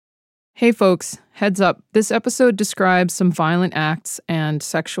Hey folks, heads up. This episode describes some violent acts and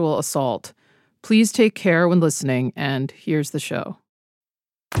sexual assault. Please take care when listening, and here's the show.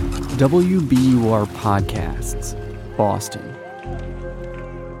 WBUR Podcasts, Boston.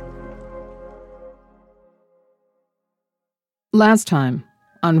 Last time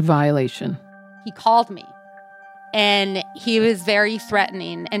on Violation. He called me, and he was very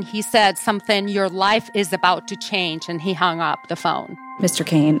threatening, and he said something, "Your life is about to change," and he hung up the phone. Mr.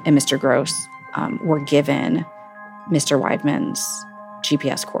 Kane and Mr. Gross were given Mr. Wideman's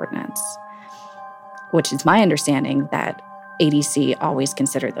GPS coordinates, which is my understanding that ADC always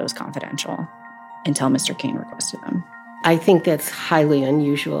considered those confidential until Mr. Kane requested them. I think that's highly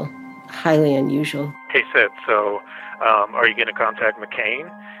unusual, highly unusual. He said, are you going to contact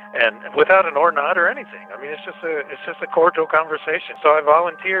McCain? And without an or not or anything. I mean, it's just a cordial conversation. So I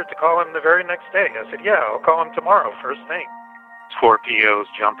volunteered to call him the very next day. I said, yeah, I'll call him tomorrow, first thing. 4 POs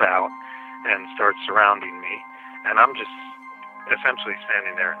jump out and start surrounding me, and I'm just essentially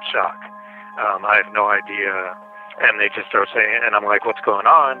standing there in shock. I have no idea, and they just start saying, and I'm like, what's going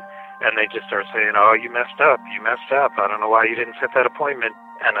on? And they just start saying, oh, you messed up. I don't know why you didn't set that appointment.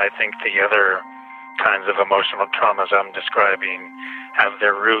 And I think the other kinds of emotional traumas I'm describing have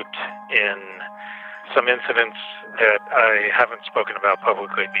their root in some incidents that I haven't spoken about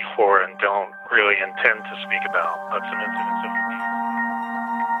publicly before and don't really intend to speak about, but some incidents of abuse.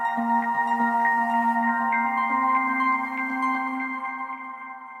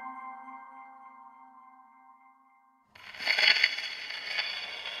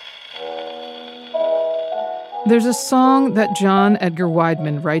 There's a song that John Edgar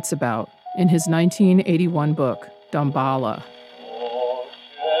Wideman writes about in his 1981 book, Damballa.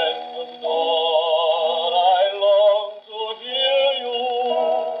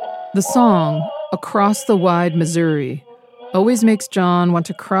 The song, Across the Wide Missouri, always makes John want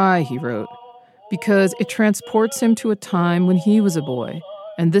to cry, he wrote, because it transports him to a time when he was a boy,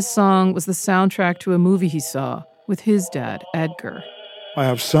 and this song was the soundtrack to a movie he saw with his dad, Edgar. I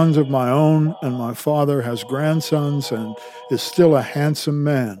have sons of my own, and my father has grandsons and is still a handsome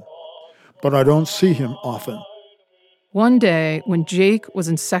man, but I don't see him often. One day, when Jake was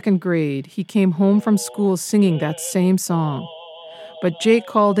in 2nd grade, he came home from school singing that same song. But Jake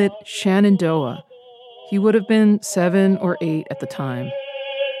called it Shenandoah. He would have been 7 or 8 at the time.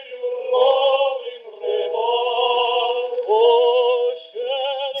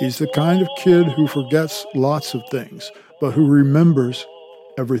 He's the kind of kid who forgets lots of things, but who remembers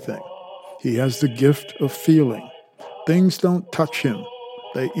everything. He has the gift of feeling. Things don't touch him.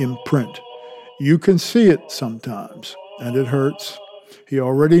 They imprint. You can see it sometimes, and it hurts. He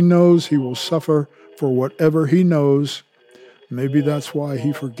already knows he will suffer for whatever he knows. Maybe that's why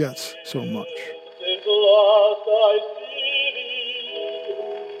he forgets so much.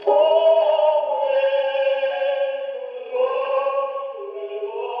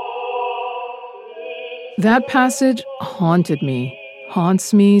 That passage haunted me,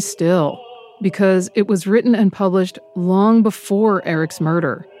 haunts me still, because it was written and published long before Eric's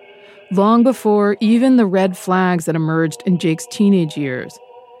murder, long before even the red flags that emerged in Jake's teenage years.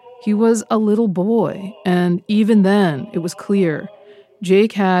 He was a little boy, and even then, it was clear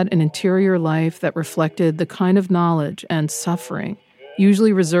Jake had an interior life that reflected the kind of knowledge and suffering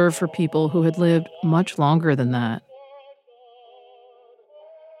usually reserved for people who had lived much longer than that.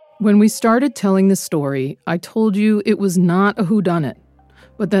 When we started telling this story, I told you it was not a whodunit,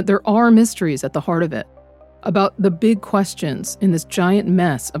 but that there are mysteries at the heart of it, about the big questions in this giant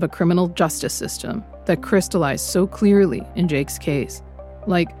mess of a criminal justice system that crystallized so clearly in Jake's case.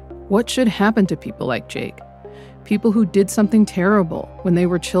 Like, what should happen to people like Jake? People who did something terrible when they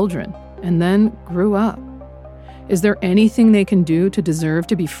were children and then grew up. Is there anything they can do to deserve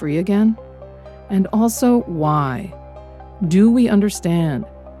to be free again? And also, why? Do we understand?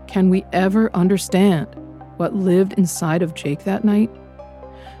 Can we ever understand what lived inside of Jake that night?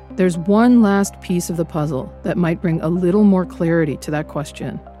 There's one last piece of the puzzle that might bring a little more clarity to that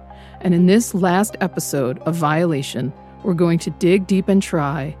question. And in this last episode of Violation, we're going to dig deep and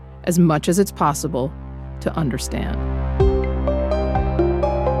try, as much as it's possible, to understand.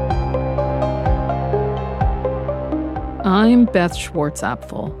 I'm Beth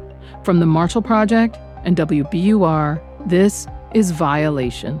Schwartz-Apfel. From the Marshall Project and WBUR, this is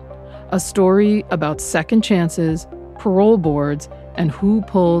Violation, a story about second chances, parole boards, and who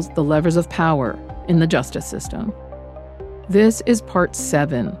pulls the levers of power in the justice system. This is part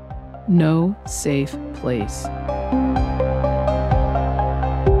 7, No Safe Place.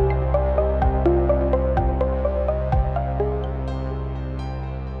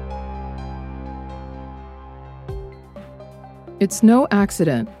 It's no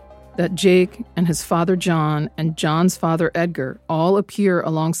accident that Jake and his father John and John's father Edgar all appear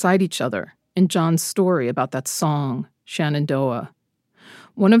alongside each other in John's story about that song, Shenandoah.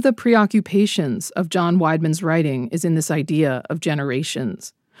 One of the preoccupations of John Wideman's writing is in this idea of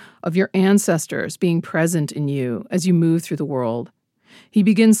generations, of your ancestors being present in you as you move through the world. He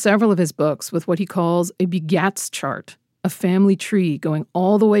begins several of his books with what he calls a begats chart, a family tree going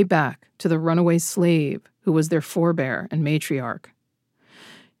all the way back to the runaway slave who was their forebear and matriarch.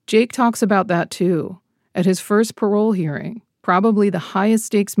 Jake talks about that too. At his first parole hearing, probably the highest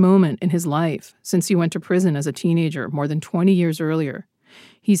stakes moment in his life since he went to prison as a teenager more than 20 years earlier,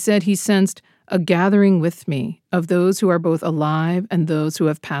 he said he sensed a gathering with me of those who are both alive and those who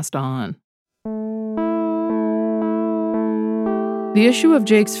have passed on. The issue of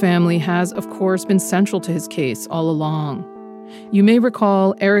Jake's family has, of course, been central to his case all along. You may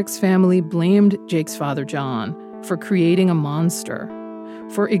recall Eric's family blamed Jake's father, John, for creating a monster,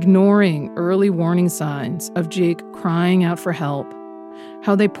 for ignoring early warning signs of Jake crying out for help,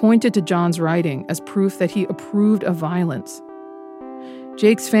 how they pointed to John's writing as proof that he approved of violence.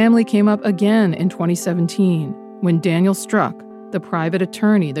 Jake's family came up again in 2017 when Daniel Struck, the private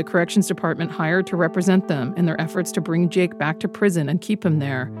attorney the Corrections Department hired to represent them in their efforts to bring Jake back to prison and keep him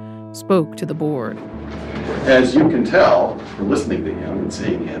there, spoke to the board. As you can tell from listening to him and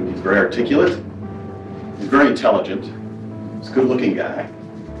seeing him, he's very articulate, he's very intelligent, he's a good-looking guy,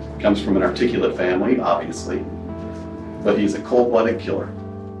 comes from an articulate family, obviously, but he's a cold-blooded killer.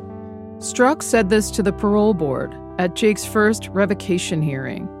 Struck said this to the parole board at Jake's first revocation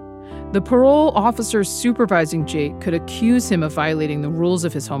hearing. The parole officers supervising Jake could accuse him of violating the rules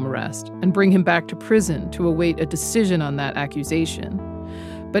of his home arrest and bring him back to prison to await a decision on that accusation.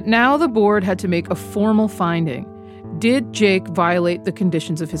 But now the board had to make a formal finding. Did Jake violate the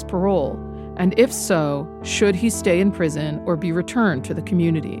conditions of his parole? And if so, should he stay in prison or be returned to the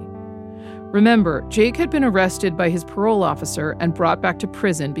community? Remember, Jake had been arrested by his parole officer and brought back to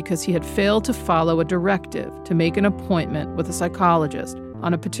prison because he had failed to follow a directive to make an appointment with a psychologist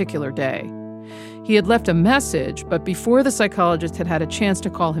on a particular day. He had left a message, but before the psychologist had had a chance to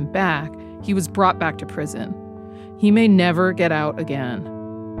call him back, he was brought back to prison. He may never get out again.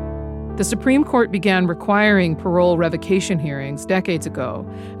 The Supreme Court began requiring parole revocation hearings decades ago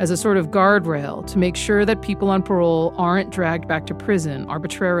as a sort of guardrail to make sure that people on parole aren't dragged back to prison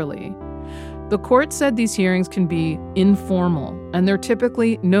arbitrarily. The court said these hearings can be informal, and they're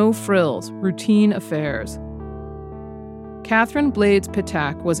typically no-frills, routine affairs. Catherine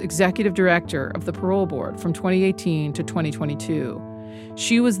Blades-Pitak was executive director of the parole board from 2018 to 2022.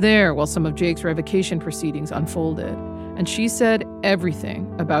 She was there while some of Jake's revocation proceedings unfolded, and she said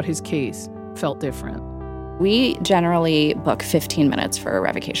everything about his case felt different. We generally book 15 minutes for a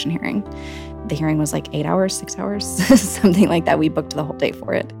revocation hearing. The hearing was like 8 hours, 6 hours, something like that. We booked the whole day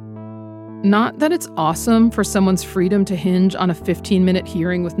for it. Not that it's awesome for someone's freedom to hinge on a 15-minute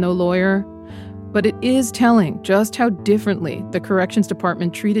hearing with no lawyer, but it is telling just how differently the Corrections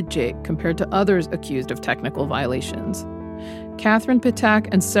Department treated Jake compared to others accused of technical violations. Catherine Pitak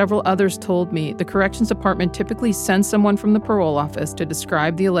and several others told me the Corrections Department typically sends someone from the parole office to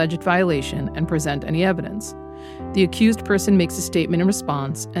describe the alleged violation and present any evidence. The accused person makes a statement in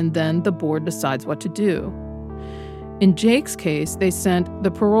response, and then the board decides what to do. In Jake's case, they sent the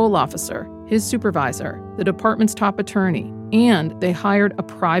parole officer, his supervisor, the department's top attorney, and they hired a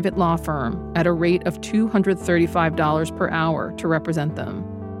private law firm at a rate of $235 per hour to represent them.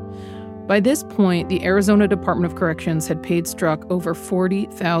 By this point, the Arizona Department of Corrections had paid Struck over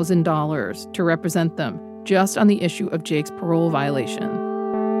 $40,000 to represent them just on the issue of Jake's parole violation.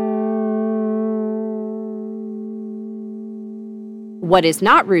 What is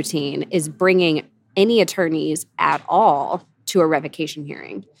not routine is bringing any attorneys at all to a revocation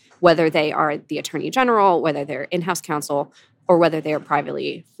hearing, whether they are the attorney general, whether they're in-house counsel, or whether they are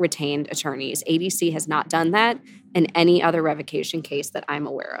privately retained attorneys. ADC has not done that in any other revocation case that I'm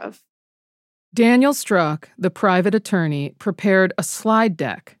aware of. Daniel Struck, the private attorney, prepared a slide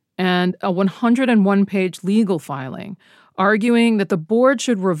deck and a 101-page legal filing arguing that the board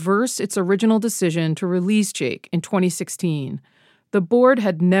should reverse its original decision to release Jake in 2016. The board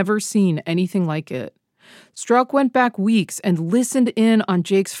had never seen anything like it. Struck went back weeks and listened in on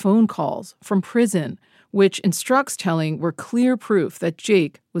Jake's phone calls from prison, which, in Struck's telling, were clear proof that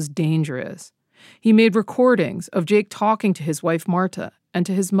Jake was dangerous. He made recordings of Jake talking to his wife Marta and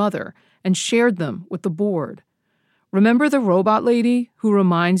to his mother and shared them with the board. Remember the robot lady who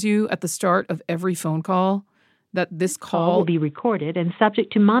reminds you at the start of every phone call that this call will be recorded and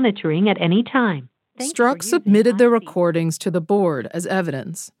subject to monitoring at any time. Struck submitted the recordings to the board as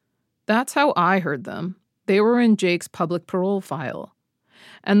evidence. That's how I heard them. They were in Jake's public parole file.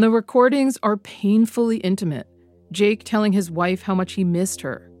 And the recordings are painfully intimate. Jake telling his wife how much he missed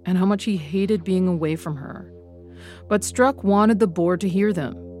her and how much he hated being away from her. But Strzok wanted the board to hear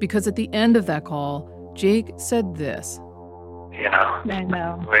them because at the end of that call, Jake said this. I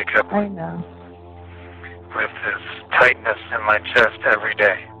know. Wake up with this tightness in my chest every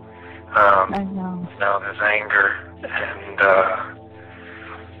day. I know. There's anger and,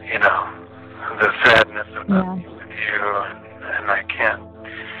 the sadness of not being with you, and I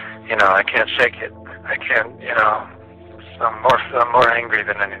can't shake it. I can't, I'm more angry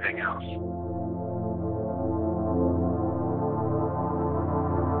than anything else.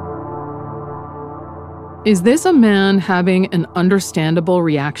 Is this a man having an understandable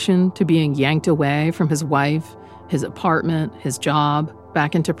reaction to being yanked away from his wife, his apartment, his job,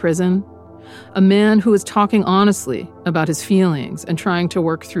 back into prison? A man who is talking honestly about his feelings and trying to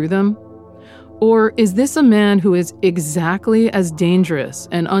work through them? Or is this a man who is exactly as dangerous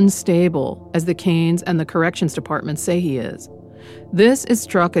and unstable as the Kanes and the corrections department say he is? This is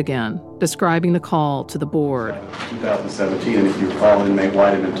Strzok again, describing the call to the board. 2017, and if you recall, inmate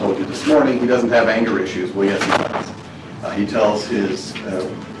Wideman told you this morning he doesn't have anger issues. Well, yes, he does. He tells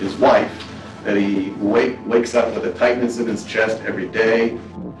his wife that he wakes up with a tightness in his chest every day,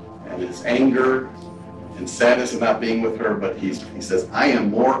 and his anger and sadness of not being with her, but he says, I am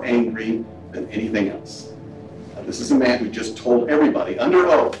more angry than anything else. This is a man who just told everybody under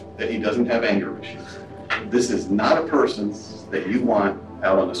oath that he doesn't have anger issues. This is not a person that you want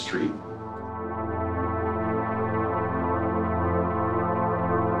out on the street.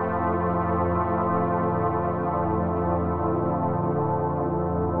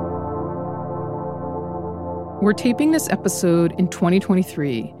 We're taping this episode in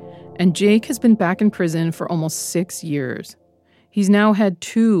 2023, and Jake has been back in prison for almost 6 years. He's now had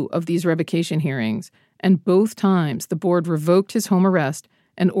 2 of these revocation hearings, and both times the board revoked his home arrest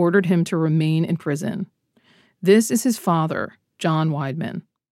and ordered him to remain in prison. This is his father, John Wideman.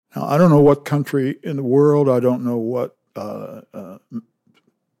 Now, I don't know what country in the world, I don't know what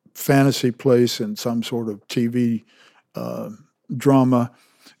fantasy place in some sort of TV drama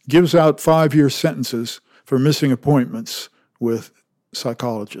gives out 5-year sentences for missing appointments with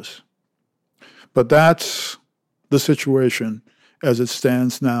psychologists. But that's the situation as it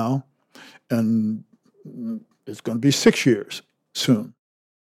stands now, and it's going to be 6 years soon.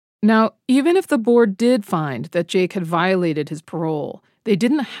 Now, even if the board did find that Jake had violated his parole, they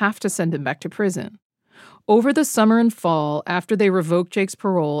didn't have to send him back to prison. Over the summer and fall, after they revoked Jake's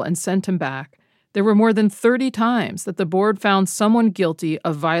parole and sent him back, there were more than 30 times that the board found someone guilty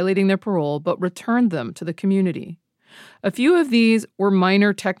of violating their parole but returned them to the community. A few of these were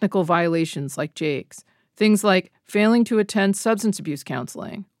minor technical violations like Jake's, things like failing to attend substance abuse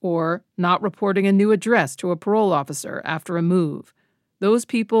counseling or not reporting a new address to a parole officer after a move. Those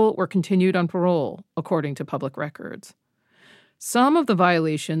people were continued on parole, according to public records. Some of the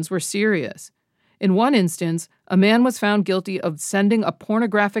violations were serious. In one instance, a man was found guilty of sending a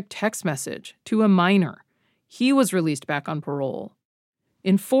pornographic text message to a minor. He was released back on parole.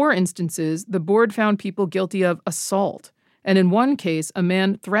 In 4 instances, the board found people guilty of assault, and in one case, a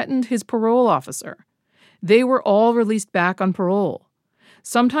man threatened his parole officer. They were all released back on parole.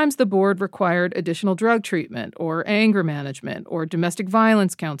 Sometimes the board required additional drug treatment or anger management or domestic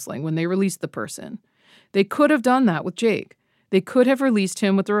violence counseling when they released the person. They could have done that with Jake. They could have released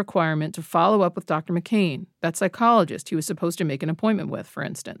him with the requirement to follow up with Dr. McCain, that psychologist he was supposed to make an appointment with, for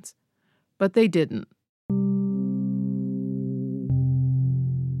instance. But they didn't.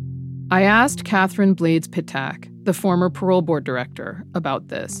 I asked Catherine Blades-Pittak, the former parole board director, about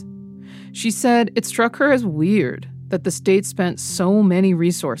this. She said it struck her as weird that the state spent so many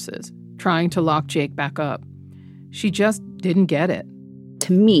resources trying to lock Jake back up. She just didn't get it.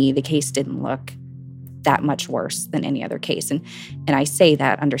 To me, the case didn't look that much worse than any other case. And I say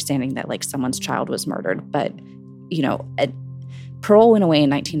that understanding that, like, someone's child was murdered. But, parole went away in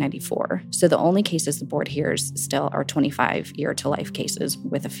 1994. So the only cases the board hears still are 25-year-to-life cases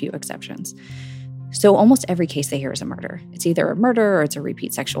with a few exceptions. So almost every case they hear is a murder. It's either a murder or it's a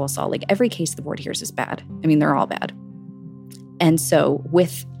repeat sexual assault. Like, every case the board hears is bad. I mean, they're all bad. And so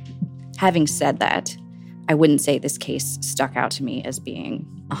with having said that, I wouldn't say this case stuck out to me as being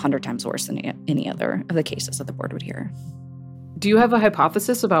 100 times worse than any other of the cases that the board would hear. Do you have a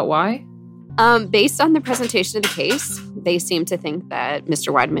hypothesis about why? Based on the presentation of the case, they seem to think that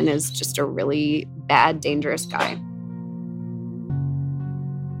Mr. Wideman is just a really bad, dangerous guy.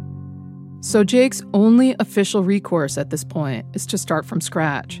 So Jake's only official recourse at this point is to start from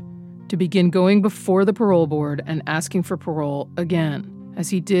scratch, to begin going before the parole board and asking for parole again, as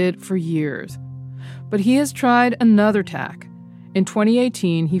he did for years. But he has tried another tack, In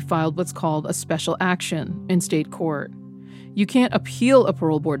 2018, he filed what's called a special action in state court. You can't appeal a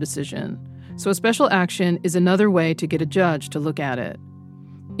parole board decision, so a special action is another way to get a judge to look at it.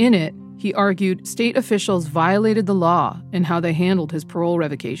 In it, he argued state officials violated the law in how they handled his parole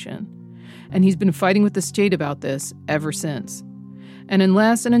revocation. And he's been fighting with the state about this ever since. And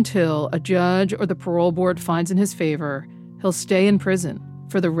unless and until a judge or the parole board finds in his favor, he'll stay in prison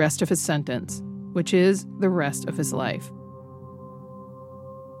for the rest of his sentence, which is the rest of his life.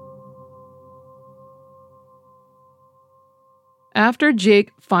 After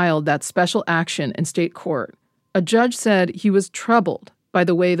Jake filed that special action in state court, a judge said he was troubled by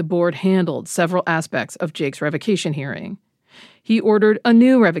the way the board handled several aspects of Jake's revocation hearing. He ordered a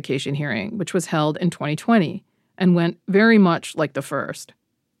new revocation hearing, which was held in 2020, and went very much like the first.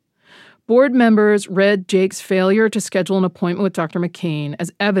 Board members read Jake's failure to schedule an appointment with Dr. McCain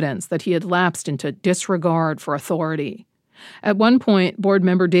as evidence that he had lapsed into disregard for authority. At one point, board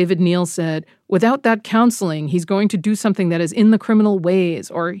member David Neal said, without that counseling, he's going to do something that is in the criminal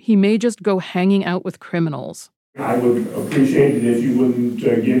ways, or he may just go hanging out with criminals. I would appreciate it if you wouldn't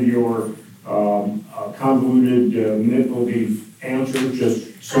give your convoluted, manipulative answer,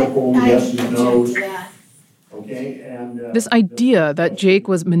 just simple yeses and nos. Okay, and this idea that Jake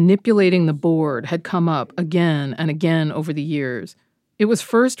was manipulating the board had come up again and again over the years. It was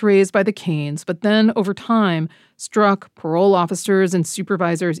first raised by the Kanes, but then over time struck parole officers and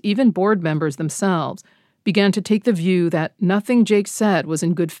supervisors, even board members themselves, began to take the view that nothing Jake said was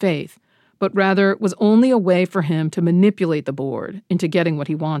in good faith, but rather was only a way for him to manipulate the board into getting what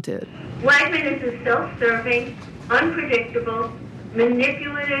he wanted. Wideman is a self-serving, unpredictable,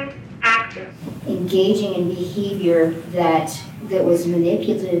 manipulative actor. Engaging in behavior that was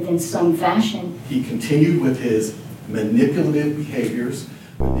manipulative in some fashion. He continued with his manipulative behaviors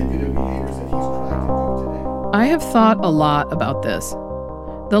that he's trying to do today. I have thought a lot about this.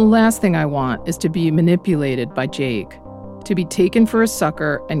 The last thing I want is to be manipulated by Jake, to be taken for a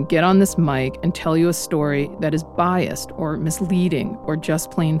sucker and get on this mic and tell you a story that is biased or misleading or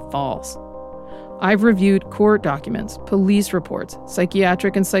just plain false. I've reviewed court documents, police reports,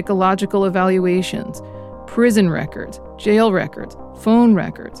 psychiatric and psychological evaluations, prison records, jail records, phone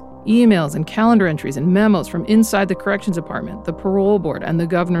records, emails and calendar entries and memos from inside the corrections department, the parole board, and the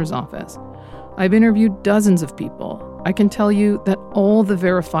governor's office. I've interviewed dozens of people. I can tell you that all the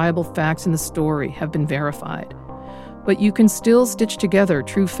verifiable facts in the story have been verified. But you can still stitch together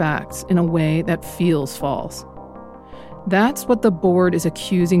true facts in a way that feels false. That's what the board is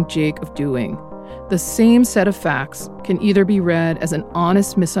accusing Jake of doing. The same set of facts can either be read as an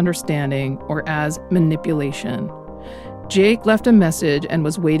honest misunderstanding or as manipulation. Jake left a message and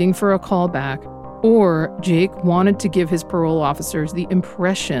was waiting for a call back, or Jake wanted to give his parole officers the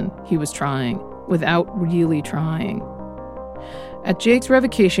impression he was trying without really trying. At Jake's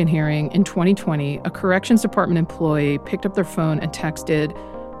revocation hearing in 2020, a corrections department employee picked up their phone and texted,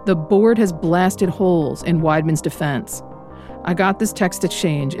 "The board has blasted holes in Wideman's defense. I got this text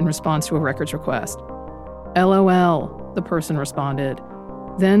exchange in response to a records request." LOL, the person responded.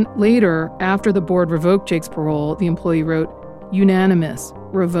 Then later, after the board revoked Jake's parole, the employee wrote, "Unanimous,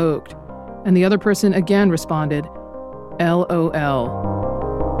 revoked." And the other person again responded, LOL.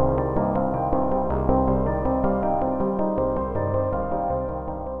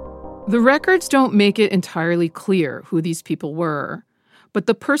 The records don't make it entirely clear who these people were, but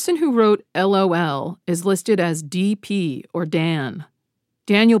the person who wrote LOL is listed as DP or Dan.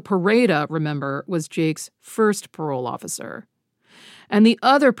 Daniel Pareda, remember, was Jake's first parole officer. And the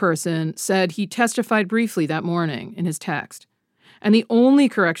other person said he testified briefly that morning in his text. And the only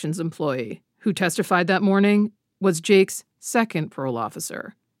corrections employee who testified that morning was Jake's second parole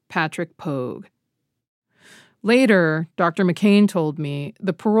officer, Patrick Pogue. Later, Dr. McCain told me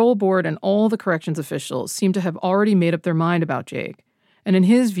the parole board and all the corrections officials seemed to have already made up their mind about Jake. And in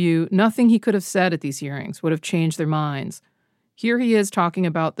his view, nothing he could have said at these hearings would have changed their minds. Here he is talking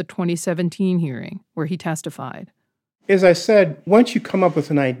about the 2017 hearing where he testified. As I said, once you come up with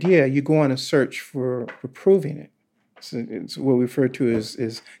an idea, you go on a search for proving it. It's what we refer to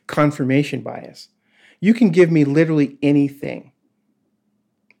as confirmation bias. You can give me literally anything.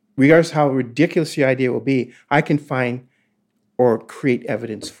 Regardless of how ridiculous the idea will be, I can find or create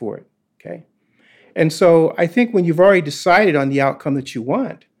evidence for it, okay? And so I think when you've already decided on the outcome that you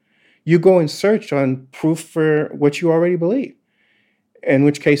want, you go and search on proof for what you already believe, in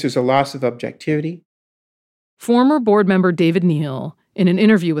which case there's a loss of objectivity. Former board member David Neal, in an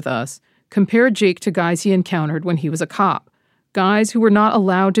interview with us, compared Jake to guys he encountered when he was a cop, guys who were not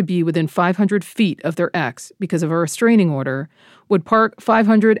allowed to be within 500 feet of their ex because of a restraining order, would park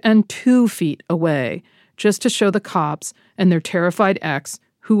 502 feet away just to show the cops and their terrified ex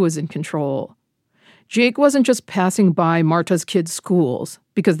who was in control. Jake wasn't just passing by Marta's kids' schools,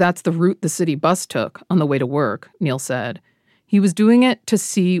 because that's the route the city bus took on the way to work, Neil said. He was doing it to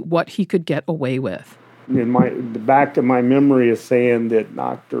see what he could get away with. The back of my memory is saying that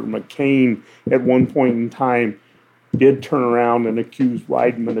Dr. McCain, at one point in time, did turn around and accuse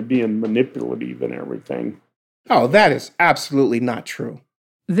Wideman of being manipulative and everything. Oh, that is absolutely not true.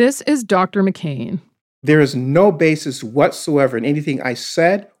 This is Dr. McCain. There is no basis whatsoever in anything I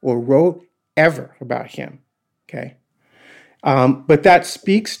said or wrote ever about him, okay? But that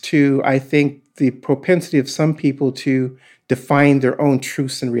speaks to, I think, the propensity of some people to define their own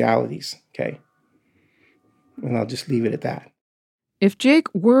truths and realities, okay? And I'll just leave it at that. If Jake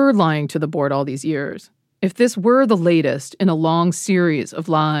were lying to the board all these years, if this were the latest in a long series of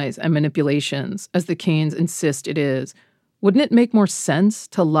lies and manipulations, as the Kanes insist it is, wouldn't it make more sense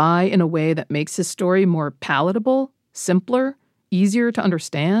to lie in a way that makes his story more palatable, simpler, easier to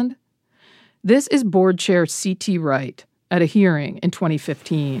understand? This is board chair C.T. Wright at a hearing in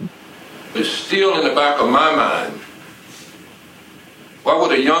 2015. It's still in the back of my mind. Why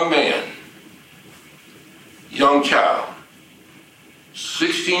would a young man, young child,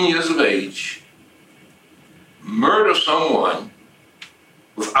 16 years of age, murder someone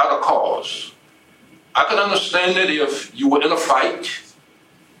without a cause? I could understand it if you were in a fight.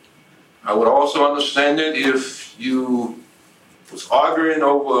 I would also understand it if you was arguing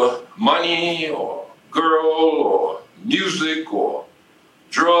over money or girl or music or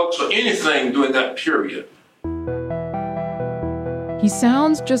drugs or anything during that period. He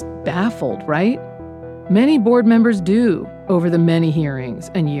sounds just baffled, right? Many board members do over the many hearings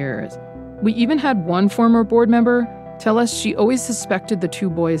and years. We even had one former board member tell us she always suspected the two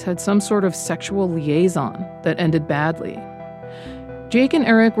boys had some sort of sexual liaison that ended badly. Jake and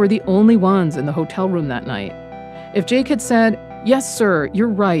Eric were the only ones in the hotel room that night. If Jake had said, "Yes, sir, you're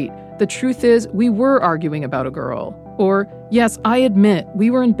right. The truth is, we were arguing about a girl," or, "Yes, I admit,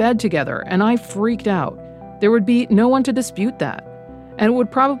 we were in bed together and I freaked out," there would be no one to dispute that. And it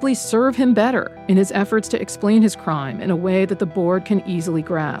would probably serve him better in his efforts to explain his crime in a way that the board can easily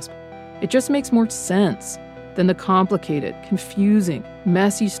grasp. It just makes more sense than the complicated, confusing,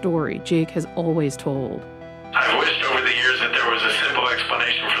 messy story Jake has always told. I wished over the years that there was a simple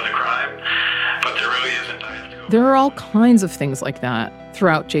explanation for the crime, but there really isn't. There are all kinds of things like that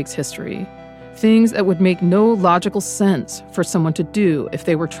throughout Jake's history. Things that would make no logical sense for someone to do if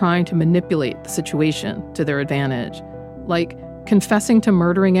they were trying to manipulate the situation to their advantage. Like confessing to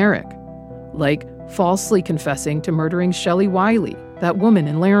murdering Eric. Like falsely confessing to murdering Shelley Wiley, that woman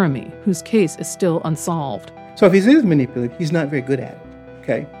in Laramie, whose case is still unsolved. So if he is manipulative, he's not very good at it,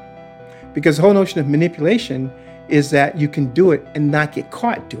 okay? Because the whole notion of manipulation is that you can do it and not get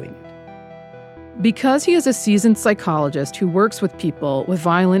caught doing it. Because he is a seasoned psychologist who works with people with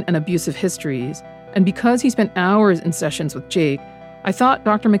violent and abusive histories, and because he spent hours in sessions with Jake, I thought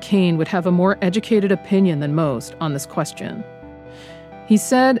Dr. McCain would have a more educated opinion than most on this question. He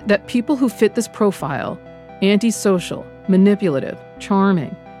said that people who fit this profile, antisocial, manipulative,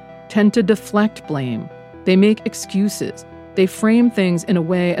 charming, tend to deflect blame. They make excuses. They frame things in a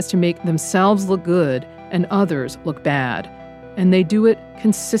way as to make themselves look good and others look bad. And they do it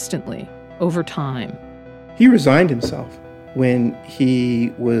consistently over time. He resigned himself when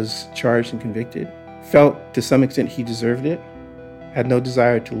he was charged and convicted. Felt to some extent he deserved it. Had no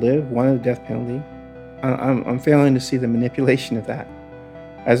desire to live. Wanted the death penalty. I'm failing to see the manipulation of that,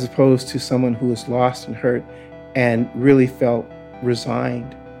 as opposed to someone who was lost and hurt and really felt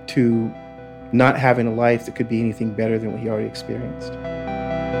resigned to not having a life that could be anything better than what he already experienced.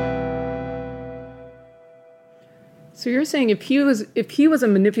 So you're saying if he was a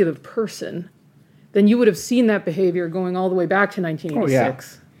manipulative person, then you would have seen that behavior going all the way back to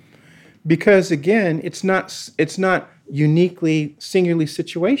 1986. Oh, yeah. Because again, it's not uniquely, singularly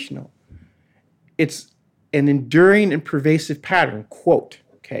situational. It's an enduring and pervasive pattern, quote,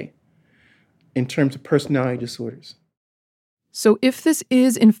 okay, in terms of personality disorders. So if this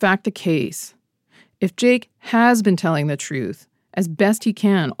is in fact the case, if Jake has been telling the truth as best he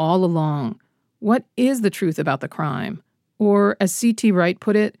can all along, what is the truth about the crime? Or, as C.T. Wright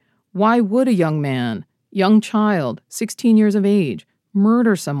put it, why would a young man, young child, 16 years of age,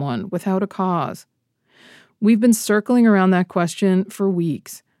 murder someone without a cause? We've been circling around that question for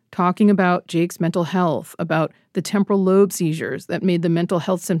weeks, talking about Jake's mental health, about the temporal lobe seizures that made the mental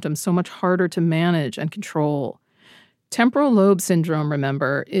health symptoms so much harder to manage and control. Temporal lobe syndrome,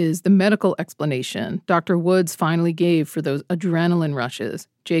 remember, is the medical explanation Dr. Woods finally gave for those adrenaline rushes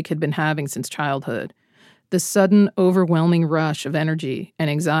Jake had been having since childhood. The sudden, overwhelming rush of energy and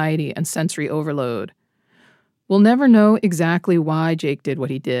anxiety and sensory overload. We'll never know exactly why Jake did what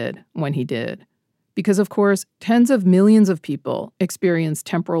he did when he did. Because, of course, tens of millions of people experience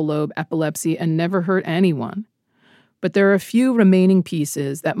temporal lobe epilepsy and never hurt anyone. But there are a few remaining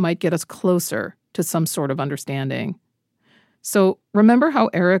pieces that might get us closer to some sort of understanding. So, remember how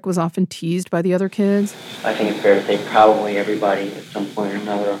Eric was often teased by the other kids? I think it's fair to say probably everybody at some point or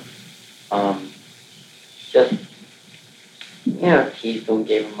another teased him,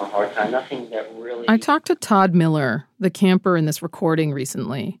 gave him a hard time. Nothing that really... I talked to Todd Miller, the camper in this recording,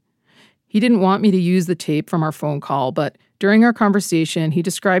 recently. He didn't want me to use the tape from our phone call, but during our conversation, he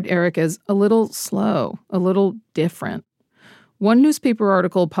described Eric as a little slow, a little different. One newspaper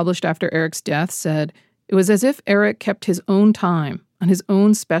article published after Eric's death said it was as if Eric kept his own time on his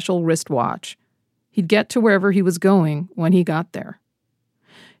own special wristwatch. He'd get to wherever he was going when he got there.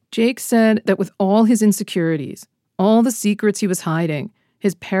 Jake said that with all his insecurities, all the secrets he was hiding,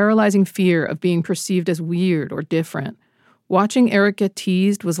 his paralyzing fear of being perceived as weird or different, watching Eric get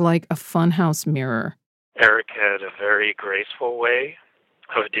teased was like a funhouse mirror. Eric had a very graceful way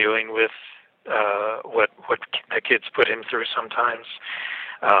of dealing with what the kids put him through sometimes.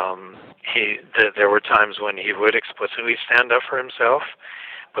 There were times when he would explicitly stand up for himself,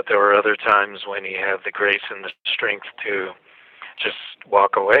 but there were other times when he had the grace and the strength to just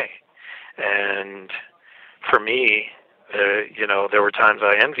walk away. And for me, there were times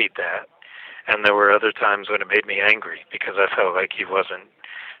I envied that, and there were other times when it made me angry because I felt like he wasn't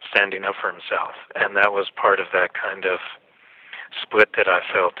standing up for himself. And that was part of that kind of split that I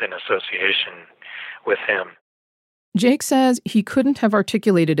felt in association with him. Jake says he couldn't have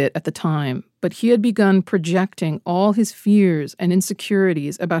articulated it at the time, but he had begun projecting all his fears and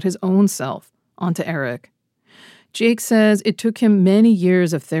insecurities about his own self onto Eric. Jake says it took him many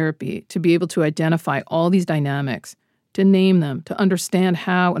years of therapy to be able to identify all these dynamics, to name them, to understand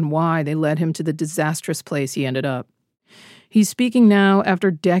how and why they led him to the disastrous place he ended up. He's speaking now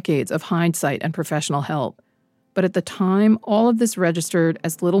after decades of hindsight and professional help. But at the time, all of this registered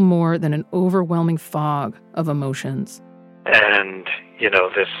as little more than an overwhelming fog of emotions. And,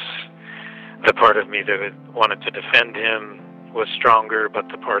 the part of me that wanted to defend him was stronger, but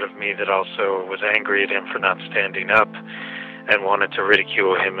the part of me that also was angry at him for not standing up and wanted to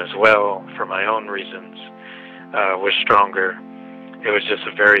ridicule him as well for my own reasons was stronger. It was just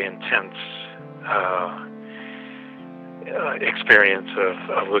a very intense experience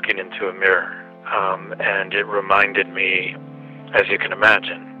of looking into a mirror. And it reminded me, as you can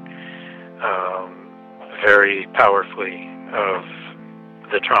imagine, very powerfully of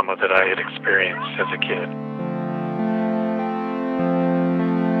the trauma that I had experienced as a kid.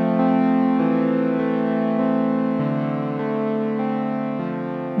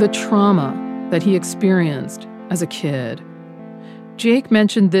 The trauma that he experienced as a kid. Jake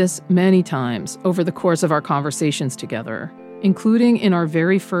mentioned this many times over the course of our conversations together, including in our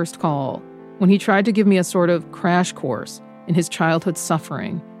very first call, when he tried to give me a sort of crash course in his childhood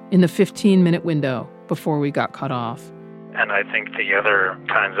suffering in the 15-minute window before we got cut off. And I think the other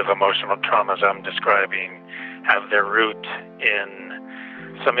kinds of emotional traumas I'm describing have their root in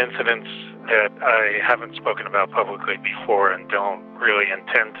some incidents that I haven't spoken about publicly before and don't really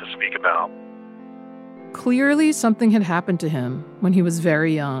intend to speak about. Clearly, something had happened to him when he was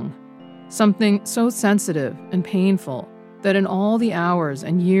very young. Something so sensitive and painful that in all the hours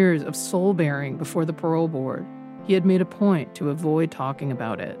and years of soul-bearing before the parole board, he had made a point to avoid talking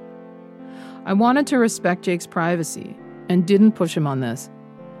about it. I wanted to respect Jake's privacy and didn't push him on this.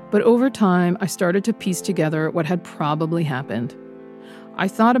 But over time, I started to piece together what had probably happened. I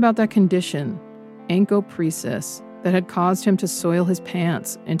thought about that condition, anchopresis, that had caused him to soil his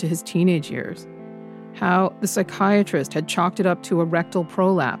pants into his teenage years. How the psychiatrist had chalked it up to a rectal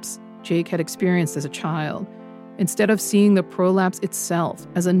prolapse Jake had experienced as a child, instead of seeing the prolapse itself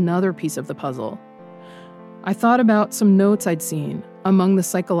as another piece of the puzzle. I thought about some notes I'd seen among the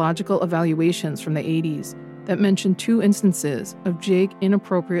psychological evaluations from the 80s that mentioned 2 instances of Jake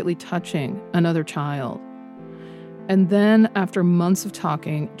inappropriately touching another child. And then, after months of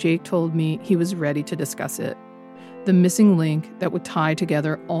talking, Jake told me he was ready to discuss it. The missing link that would tie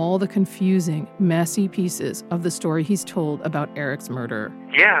together all the confusing, messy pieces of the story he's told about Eric's murder.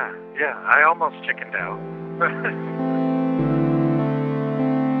 Yeah, I almost chickened out.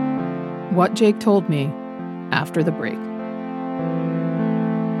 What Jake told me after the break.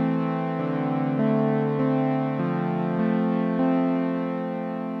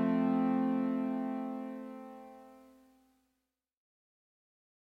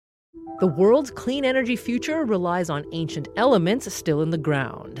 The world's clean energy future relies on ancient elements still in the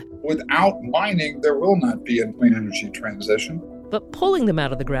ground. Without mining, there will not be a clean energy transition. But pulling them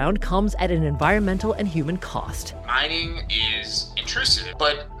out of the ground comes at an environmental and human cost. Mining is intrusive,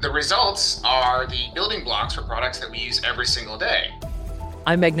 but the results are the building blocks for products that we use every single day.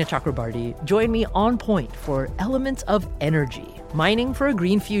 I'm Meghna Chakrabarty. Join me on Point for Elements of Energy, Mining for a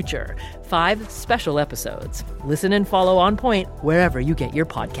Green Future. 5 special episodes. Listen and follow On Point wherever you get your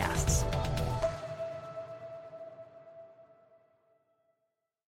podcasts.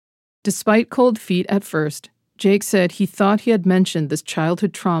 Despite cold feet at first, Jake said he thought he had mentioned this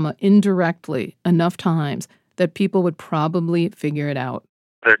childhood trauma indirectly enough times that people would probably figure it out.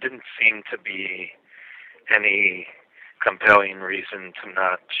 There didn't seem to be any compelling reason to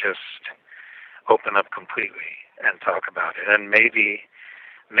not just open up completely and talk about it. And maybe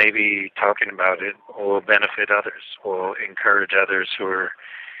talking about it will benefit others, will encourage others who are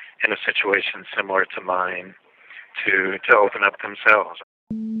in a situation similar to mine to open up themselves.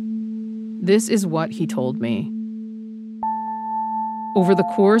 This is what he told me. Over the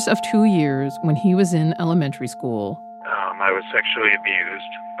course of 2 years, when he was in elementary school, I was sexually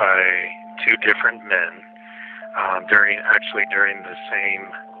abused by 2 different men during the same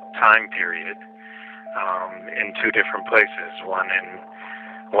time period, in 2 different places. One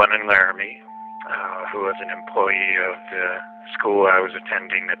in Laramie, who was an employee of the school I was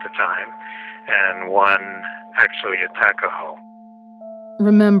attending at the time, and one actually at Tuckahoe.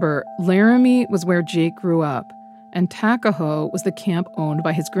 Remember, Laramie was where Jake grew up, and Tuckahoe was the camp owned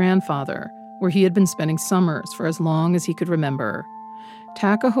by his grandfather, where he had been spending summers for as long as he could remember.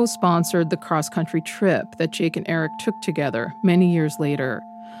 Tuckahoe sponsored the cross-country trip that Jake and Eric took together many years later.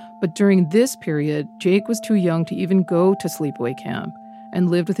 But during this period, Jake was too young to even go to sleepaway camp and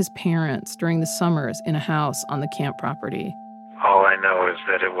lived with his parents during the summers in a house on the camp property. All I know is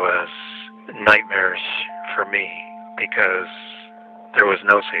that it was nightmarish for me because there was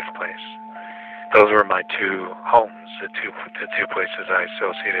no safe place. Those were my 2 homes, the two places I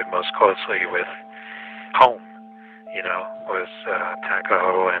associated most closely with home, was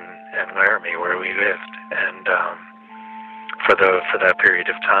Tuckahoe and Laramie, where we lived. And for that period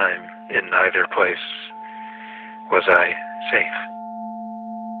of time, in neither place was I safe.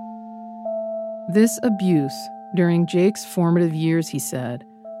 This abuse during Jake's formative years, he said,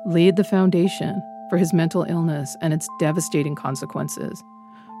 laid the foundation for his mental illness and its devastating consequences,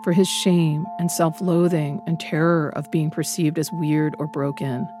 for his shame and self-loathing and terror of being perceived as weird or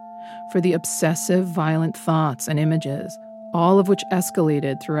broken, for the obsessive, violent thoughts and images, all of which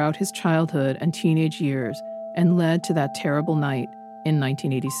escalated throughout his childhood and teenage years and led to that terrible night in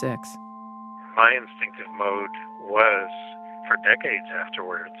 1986. My instinctive mode was, for decades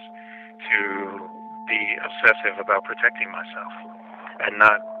afterwards, to be obsessive about protecting myself and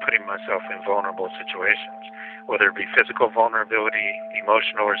not putting myself in vulnerable situations, whether it be physical vulnerability,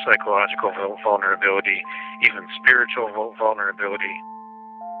 emotional or psychological vulnerability, even spiritual vulnerability.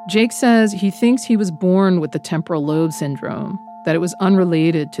 Jake says he thinks he was born with the temporal lobe syndrome, that it was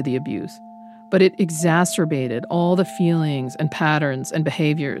unrelated to the abuse, but it exacerbated all the feelings and patterns and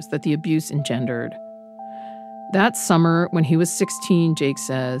behaviors that the abuse engendered. That summer, when he was 16, Jake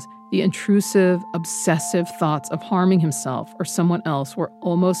says, the intrusive, obsessive thoughts of harming himself or someone else were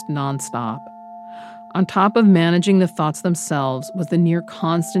almost nonstop. On top of managing the thoughts themselves was the near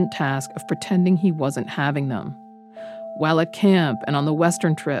constant task of pretending he wasn't having them. While at camp and on the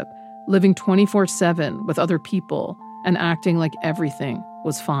Western trip, living 24/7 with other people and acting like everything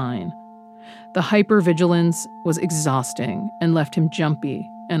was fine. The hypervigilance was exhausting and left him jumpy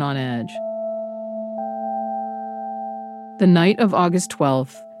and on edge. The night of August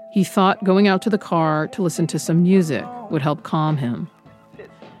 12th, he thought going out to the car to listen to some music would help calm him.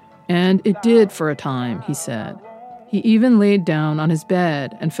 And it did for a time, he said. He even laid down on his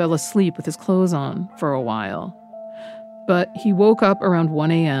bed and fell asleep with his clothes on for a while. But he woke up around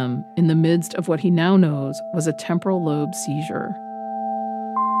 1 a.m. in the midst of what he now knows was a temporal lobe seizure.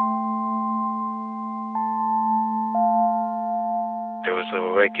 It was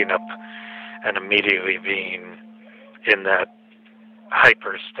a waking up and immediately being in that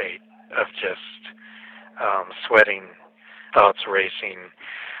hyper state of just sweating, thoughts racing,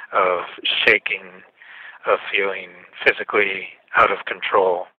 of shaking, of feeling physically out of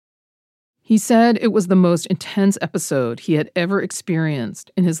control. He said it was the most intense episode he had ever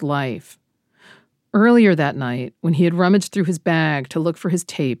experienced in his life. Earlier that night, when he had rummaged through his bag to look for his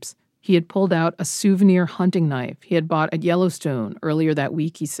tapes, he had pulled out a souvenir hunting knife he had bought at Yellowstone earlier that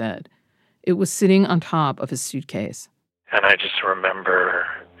week, he said. It was sitting on top of his suitcase. And I just remember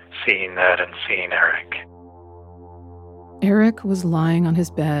seeing that and seeing Eric. Eric was lying on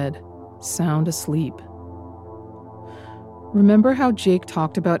his bed, sound asleep. Remember how Jake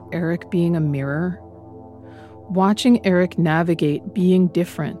talked about Eric being a mirror? Watching Eric navigate being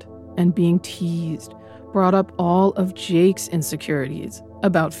different and being teased brought up all of Jake's insecurities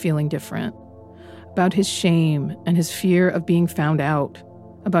about feeling different, about his shame and his fear of being found out,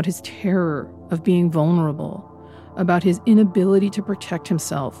 about his terror of being vulnerable, about his inability to protect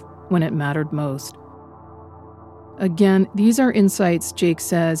himself when it mattered most. Again, these are insights Jake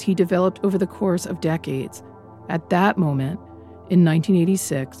says he developed over the course of decades. At that moment, in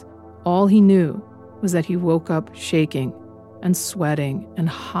 1986, all he knew was that he woke up shaking and sweating and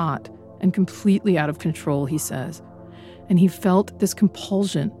hot and completely out of control, he says. And he felt this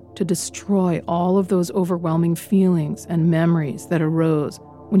compulsion to destroy all of those overwhelming feelings and memories that arose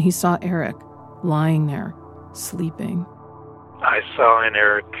when he saw Eric lying there, sleeping. I saw in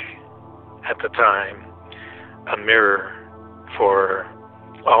Eric, at the time, a mirror for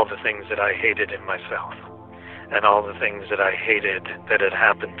all the things that I hated in myself and all the things that I hated that had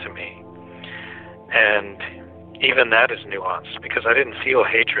happened to me. And even that is nuanced, because I didn't feel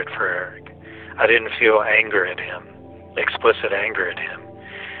hatred for Eric. I didn't feel anger at him, explicit anger at him.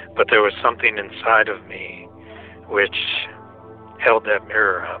 But there was something inside of me which held that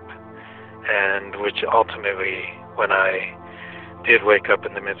mirror up, and which ultimately, when I did wake up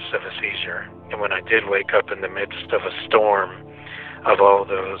in the midst of a seizure, and when I did wake up in the midst of a storm of all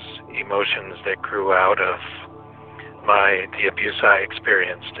those emotions that grew out of the abuse I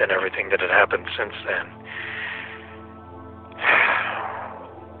experienced and everything that had happened since then,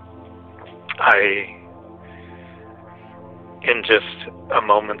 in just a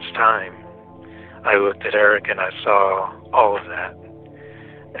moment's time, I looked at Eric and I saw all of that,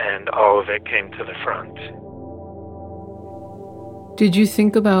 and all of it came to the front. Did you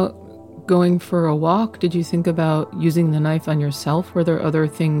think about going for a walk? Did you think about using the knife on yourself? Were there other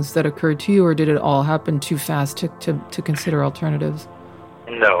things that occurred to you, or did it all happen too fast to consider alternatives?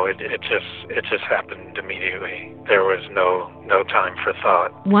 No, it just happened immediately. There was no time for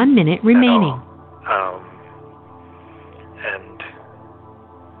thought. 1 minute remaining. And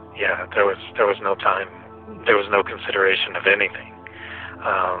yeah, there was no time. There was no consideration of anything.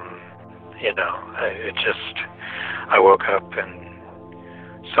 I woke up and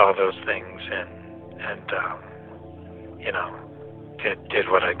saw those things and did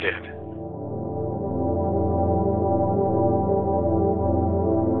what I did.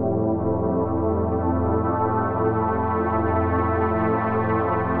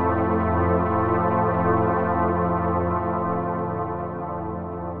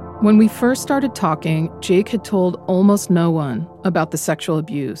 When we first started talking, Jake had told almost no one about the sexual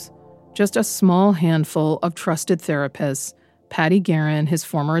abuse. Just a small handful of trusted therapists, Patty Guerin, his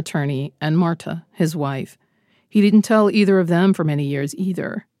former attorney, and Marta, his wife. He didn't tell either of them for many years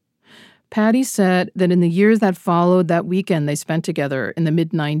either. Patty said that in the years that followed that weekend they spent together in the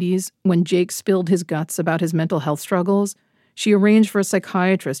mid-90s, when Jake spilled his guts about his mental health struggles, she arranged for a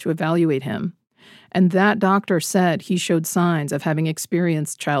psychiatrist to evaluate him. And that doctor said he showed signs of having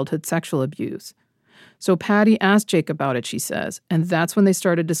experienced childhood sexual abuse. So Patty asked Jake about it, she says, and that's when they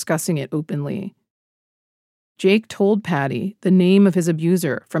started discussing it openly. Jake told Patty the name of his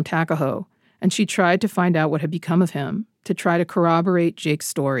abuser from Tuckahoe, and she tried to find out what had become of him, to try to corroborate Jake's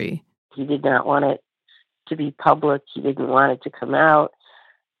story. He did not want it to be public. He didn't want it to come out.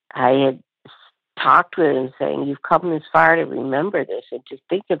 I had talked with him saying, you've come this far to remember this and to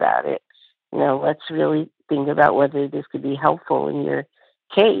think about it. Let's really think about whether this could be helpful in your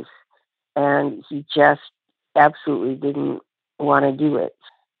case. And he just absolutely didn't want to do it.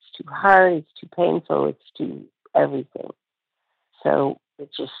 It's too hard, it's too painful, it's too everything. So it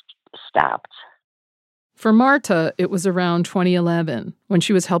just stopped. For Marta, it was around 2011, when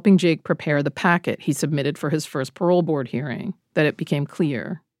she was helping Jake prepare the packet he submitted for his first parole board hearing, that it became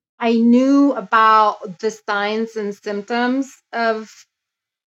clear. I knew about the signs and symptoms of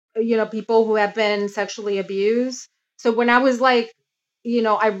people who have been sexually abused. So when I was I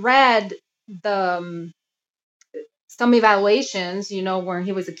read some evaluations, when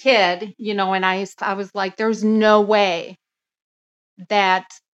he was a kid, and I was like, there's no way that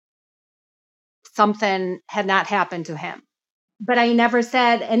something had not happened to him. But I never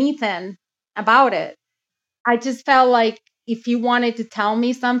said anything about it. I just felt like if he wanted to tell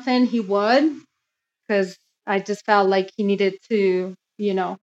me something, he would, because I just felt like he needed to,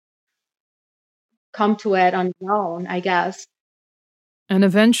 come to it on his own, I guess. And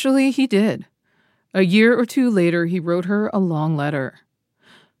eventually he did. A year or two later, he wrote her a long letter.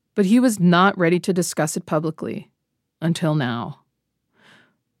 But he was not ready to discuss it publicly. Until now.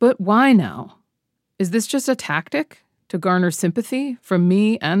 But why now? Is this just a tactic to garner sympathy from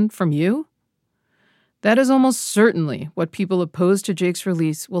me and from you? That is almost certainly what people opposed to Jake's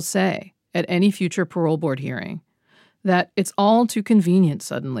release will say, at any future parole board hearing, that it's all too convenient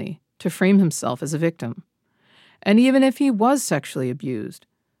suddenly to frame himself as a victim. And even if he was sexually abused,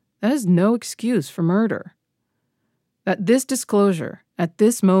 that is no excuse for murder. That this disclosure, at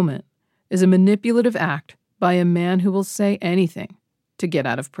this moment, is a manipulative act by a man who will say anything to get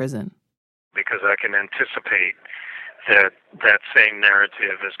out of prison. Because I can anticipate that that same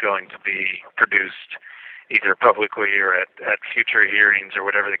narrative is going to be produced either publicly or at future hearings or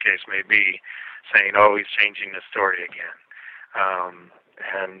whatever the case may be, saying, oh, he's changing the story again.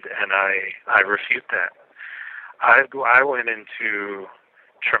 And I refute that. I went into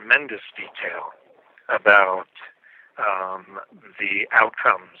tremendous detail about the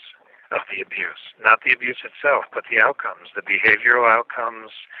outcomes of the abuse. Not the abuse itself, but the outcomes, the behavioral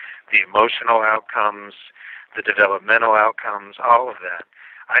outcomes, the emotional outcomes, the developmental outcomes, all of that.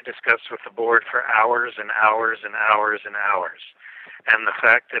 I discussed with the board for hours and hours and hours and hours. And the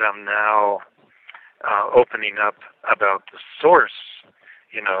fact that I'm now opening up about the source,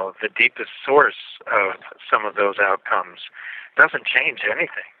 the deepest source of some of those outcomes, doesn't change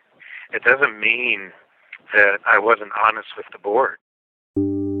anything. It doesn't mean that I wasn't honest with the board.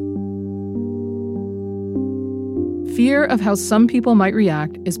 Fear of how some people might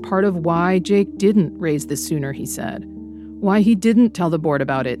react is part of why Jake didn't raise this sooner, he said. Why he didn't tell the board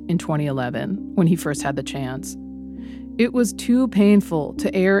about it in 2011 when he first had the chance. It was too painful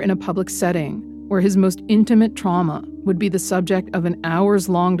to air in a public setting where his most intimate trauma would be the subject of an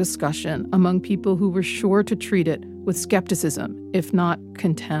hours-long discussion among people who were sure to treat it with skepticism, if not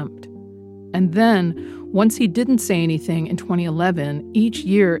contempt. And then, once he didn't say anything in 2011, each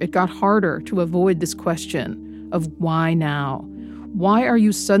year it got harder to avoid this question of why now? Why are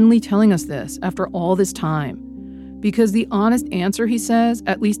you suddenly telling us this after all this time? Because the honest answer, he says,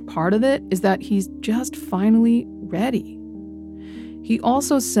 at least part of it, is that he's just finally ready. He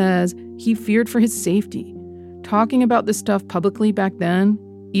also says he feared for his safety. Talking about this stuff publicly back then,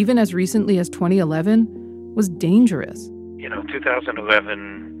 even as recently as 2011, was dangerous.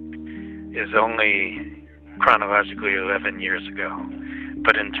 2011 is only chronologically 11 years ago.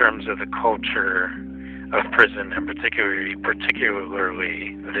 But in terms of the culture of prison, and particularly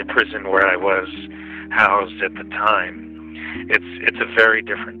the prison where I was housed at the time, it's a very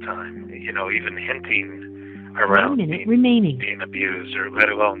different time. Even hinting around being abused, or let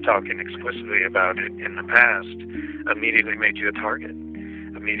alone talking explicitly about it in the past, immediately made you a target.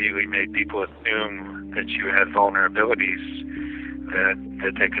 Immediately made people assume that you had vulnerabilities that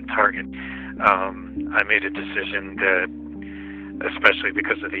they could target. I made a decision that, especially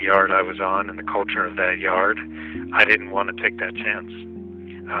because of the yard I was on and the culture of that yard, I didn't want to take that chance.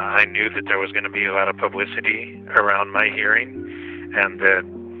 I knew that there was going to be a lot of publicity around my hearing, and that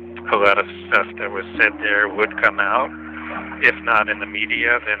a lot of stuff that was said there would come out, if not in the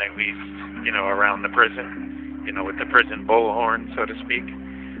media, then at least, around the prison, with the prison bullhorn, so to speak.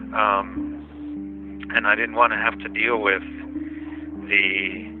 And I didn't want to have to deal with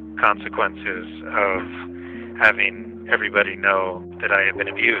the consequences of having everybody know that I had been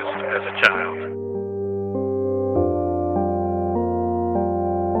abused as a child.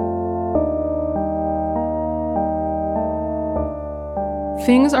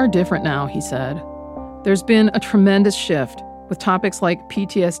 Things are different now, he said. There's been a tremendous shift, with topics like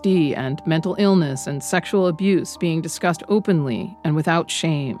PTSD and mental illness and sexual abuse being discussed openly and without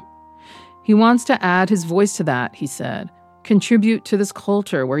shame. He wants to add his voice to that, he said, contribute to this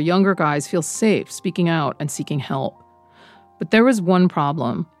culture where younger guys feel safe speaking out and seeking help. But there was one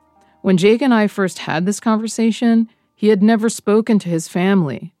problem. When Jake and I first had this conversation, he had never spoken to his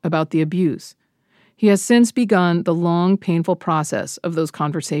family about the abuse. He has since begun the long, painful process of those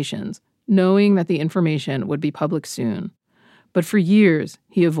conversations, knowing that the information would be public soon. But for years,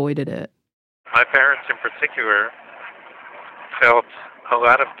 he avoided it. My parents in particular felt a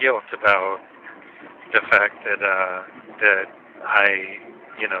lot of guilt about the fact that I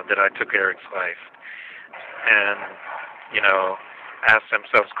took Eric's life, and asked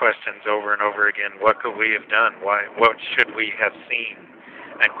themselves questions over and over again. What could we have done? What should we have seen?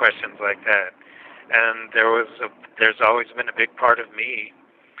 And questions like that. And there's always been a big part of me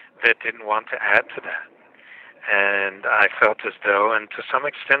that didn't want to add to that. And I felt as though, and to some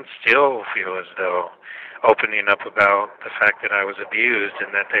extent still feel as though, opening up about the fact that I was abused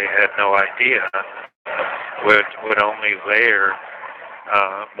and that they had no idea would only layer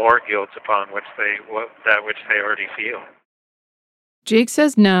more guilt upon that which they already feel. Jake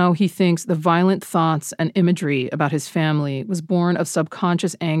says now he thinks the violent thoughts and imagery about his family was born of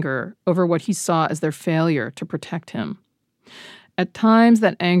subconscious anger over what he saw as their failure to protect him. At times,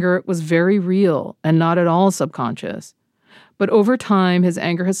 that anger was very real and not at all subconscious. But over time, his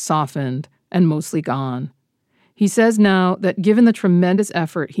anger has softened and mostly gone. He says now that given the tremendous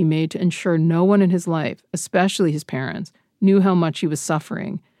effort he made to ensure no one in his life, especially his parents, knew how much he was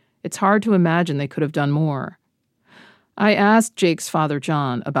suffering, it's hard to imagine they could have done more. I asked Jake's father,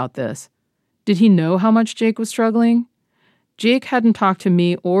 John, about this. Did he know how much Jake was struggling? Jake hadn't talked to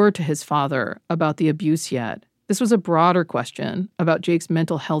me or to his father about the abuse yet. This was a broader question about Jake's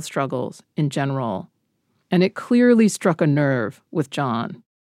mental health struggles in general. And it clearly struck a nerve with John.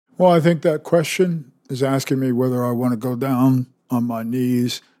 Well, I think that question is asking me whether I want to go down on my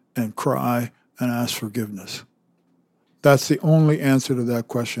knees and cry and ask forgiveness. That's the only answer to that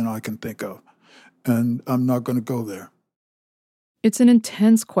question I can think of. And I'm not going to go there. It's an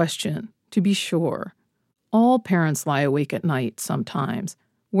intense question, to be sure. All parents lie awake at night sometimes,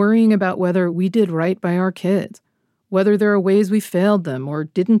 worrying about whether we did right by our kids, whether there are ways we failed them or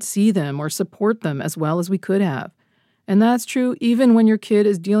didn't see them or support them as well as we could have. And that's true even when your kid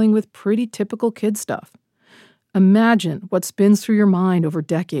is dealing with pretty typical kid stuff. Imagine what spins through your mind over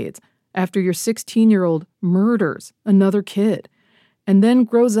decades after your 16-year-old murders another kid and then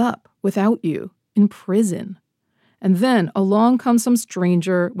grows up without you in prison. And then along comes some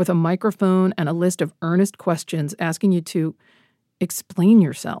stranger with a microphone and a list of earnest questions asking you to explain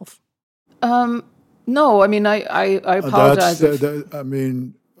yourself. No, I mean, I apologize.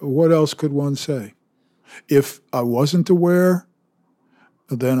 What else could one say? If I wasn't aware,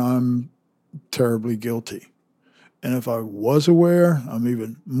 then I'm terribly guilty. And if I was aware, I'm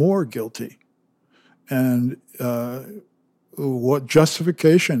even more guilty. And what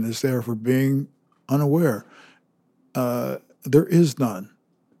justification is there for being unaware? There is none.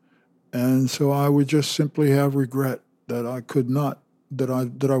 And so I would just simply have regret that I could not, that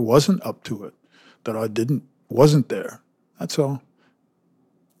I wasn't up to it, that I wasn't there. That's all.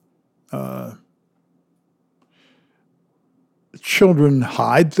 Children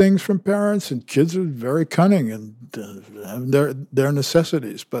hide things from parents, and kids are very cunning and have their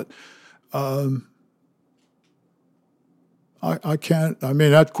necessities. But I can't. I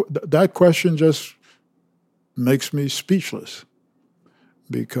mean, that question just makes me speechless,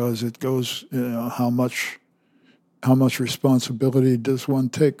 because it goes, how much responsibility does one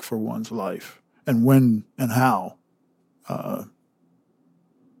take for one's life, and when and how.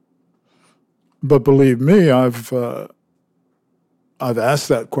 But believe me, I've asked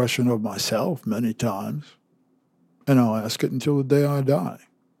that question of myself many times, and I'll ask it until the day I die.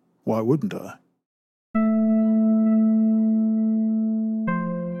 Why wouldn't I?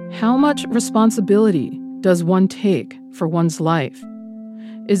 How much responsibility does one take for one's life?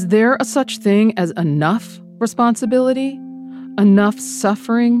 Is there a such thing as enough responsibility? Enough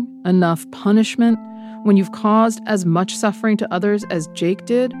suffering? Enough punishment when you've caused as much suffering to others as Jake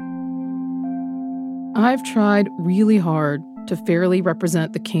did? I've tried really hard to fairly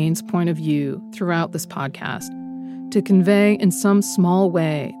represent the Kanes' point of view throughout this podcast, to convey in some small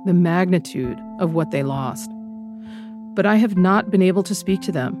way the magnitude of what they lost. But I have not been able to speak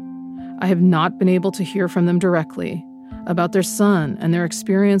to them. I have not been able to hear from them directly about their son and their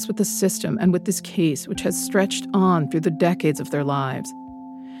experience with the system and with this case, which has stretched on through the decades of their lives.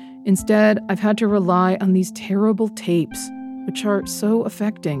 Instead, I've had to rely on these terrible tapes, which are so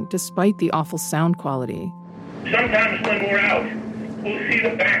affecting despite the awful sound quality. Sometimes when we're out, we'll see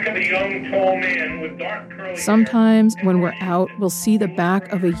the back of a young, tall man with dark curly Sometimes when we're out, we'll see the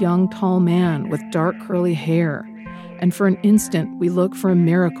back of a young, tall man with dark curly hair. And for an instant, we look for a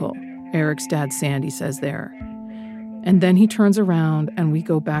miracle, Eric's dad Sandy says there. And then he turns around and we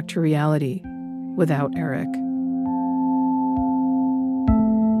go back to reality without Eric.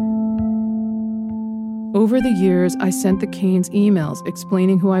 Over the years, I sent the Kanes emails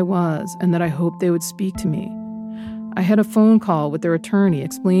explaining who I was and that I hoped they would speak to me. I had a phone call with their attorney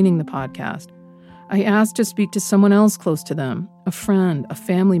explaining the podcast. I asked to speak to someone else close to them, a friend, a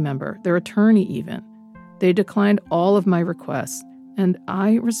family member, their attorney even. They declined all of my requests, and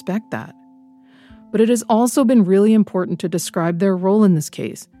I respect that. But it has also been really important to describe their role in this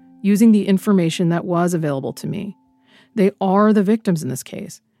case, using the information that was available to me. They are the victims in this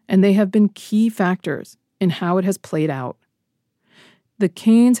case, and they have been key factors in how it has played out. The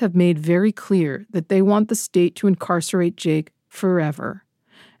Kanes have made very clear that they want the state to incarcerate Jake forever,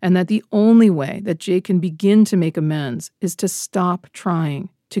 and that the only way that Jake can begin to make amends is to stop trying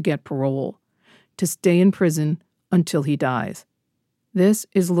to get parole, to stay in prison until he dies. This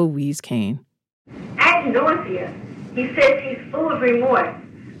is Louise Kane. Ad nauseam, he says he's full of remorse,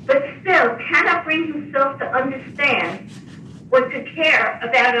 but still cannot bring himself to understand or to care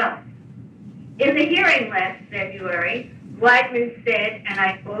about us. In the hearing last February, Wideman said, and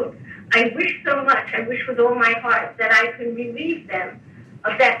I quote, I wish so much, I wish with all my heart, that I could relieve them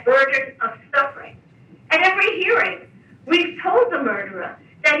of that burden of suffering. At every hearing, we've told the murderer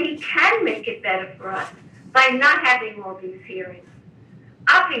that he can make it better for us by not having all these hearings.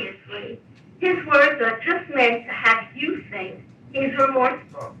 Obviously, his words are just meant to have you think he's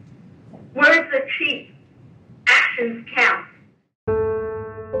remorseful. Words are cheap. Actions count.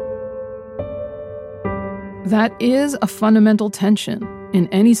 That is a fundamental tension in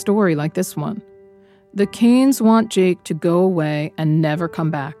any story like this one. The Kanes want Jake to go away and never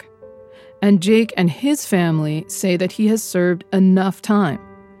come back. And Jake and his family say that he has served enough time,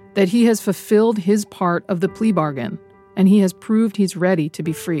 that he has fulfilled his part of the plea bargain, and he has proved he's ready to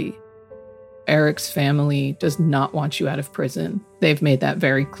be free. Eric's family does not want you out of prison. They've made that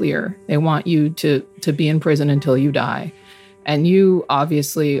very clear. They want you to be in prison until you die. And you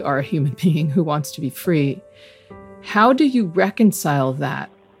obviously are a human being who wants to be free. How do you reconcile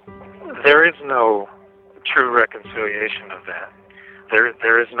that? There is no true reconciliation of that.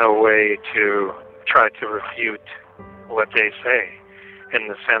 There is no way to try to refute what they say, in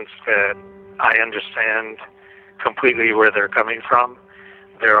the sense that I understand completely where they're coming from.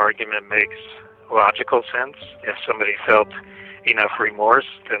 Their argument makes logical sense. If somebody felt enough remorse,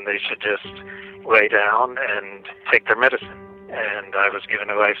 then they should just lay down and take their medicine. And I was given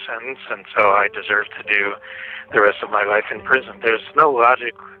a life sentence, and so I deserve to do the rest of my life in prison. There's no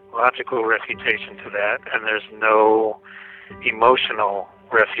logical refutation to that, and there's no emotional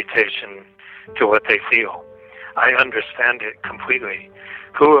refutation to what they feel. I understand it completely.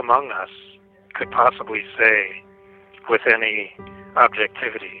 Who among us could possibly say with any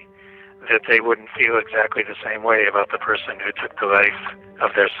objectivity that they wouldn't feel exactly the same way about the person who took the life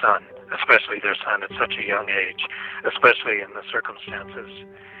of their son, especially their son at such a young age, especially in the circumstances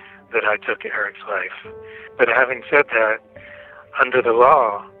that I took Eric's life. But having said that, under the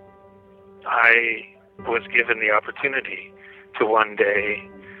law, I was given the opportunity to one day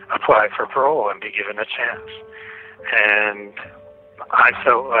apply for parole and be given a chance. And I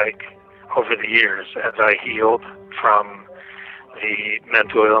felt like over the years, as I healed from the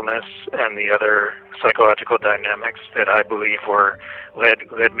mental illness and the other psychological dynamics that I believe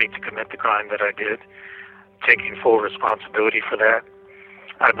led me to commit the crime that I did, taking full responsibility for that.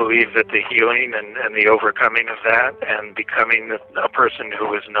 I believe that the healing and the overcoming of that and becoming a person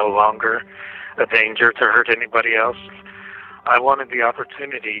who is no longer a danger to hurt anybody else, I wanted the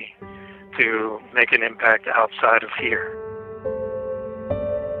opportunity to make an impact outside of here.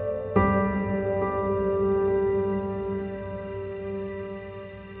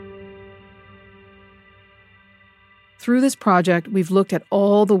 Through this project, we've looked at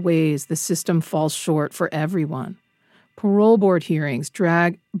all the ways the system falls short for everyone. Parole board hearings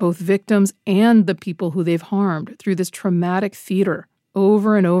drag both victims and the people who they've harmed through this traumatic theater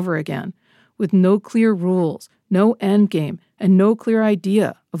over and over again, with no clear rules, no end game, and no clear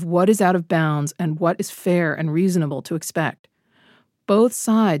idea of what is out of bounds and what is fair and reasonable to expect. Both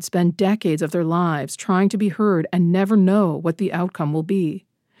sides spend decades of their lives trying to be heard and never know what the outcome will be.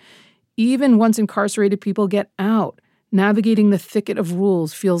 Even once incarcerated people get out, navigating the thicket of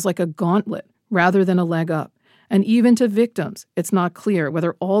rules feels like a gauntlet rather than a leg up. And even to victims, it's not clear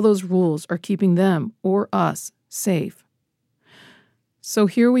whether all those rules are keeping them or us safe. So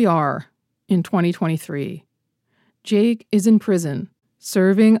here we are in 2023. Jake is in prison,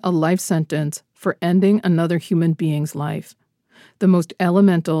 serving a life sentence for ending another human being's life, the most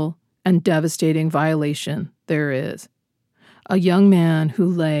elemental and devastating violation there is. A young man who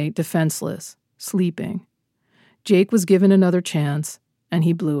lay defenseless, sleeping. Jake was given another chance, and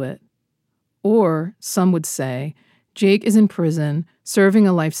he blew it. Or, some would say, Jake is in prison, serving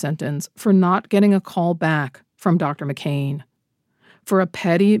a life sentence for not getting a call back from Dr. McCain. For a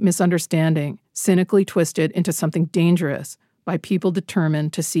petty misunderstanding, cynically twisted into something dangerous by people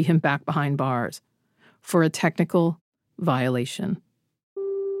determined to see him back behind bars. For a technical violation.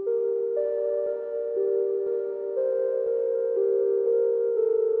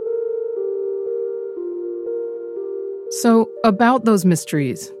 So, about those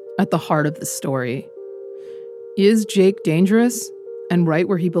mysteries at the heart of the story. Is Jake dangerous and right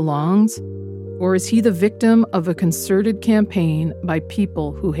where he belongs? Or is he the victim of a concerted campaign by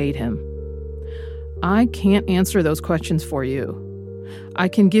people who hate him? I can't answer those questions for you. I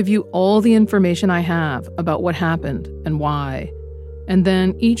can give you all the information I have about what happened and why, and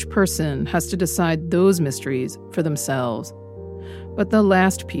then each person has to decide those mysteries for themselves. But the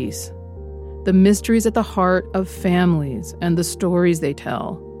last piece, the mysteries at the heart of families and the stories they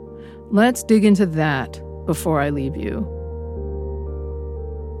tell. Let's dig into that before I leave you.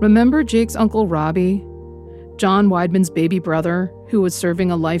 Remember Jake's Uncle Robbie? John Wideman's baby brother, who was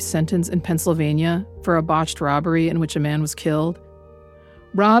serving a life sentence in Pennsylvania for a botched robbery in which a man was killed.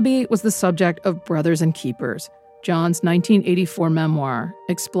 Robbie was the subject of Brothers and Keepers, John's 1984 memoir,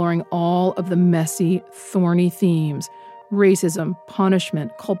 exploring all of the messy, thorny themes, racism,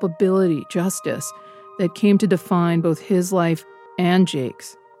 punishment, culpability, justice, that came to define both his life and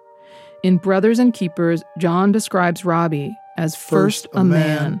Jake's. In Brothers and Keepers, John describes Robbie as first a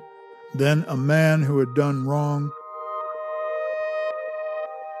man, then a man who had done wrong.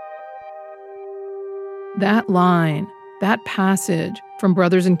 That line, that passage from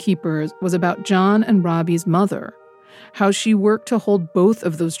Brothers and Keepers was about John and Robbie's mother, how she worked to hold both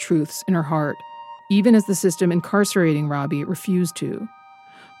of those truths in her heart, even as the system incarcerating Robbie refused to.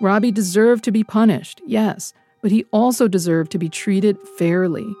 Robbie deserved to be punished, yes, but he also deserved to be treated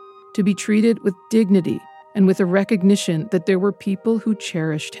fairly, to be treated with dignity and with a recognition that there were people who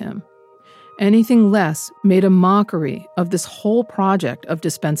cherished him. Anything less made a mockery of this whole project of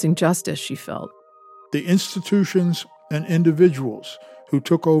dispensing justice, she felt. The institutions and individuals who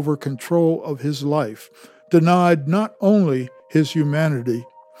took over control of his life denied not only his humanity,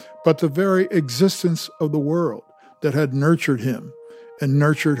 but the very existence of the world that had nurtured him and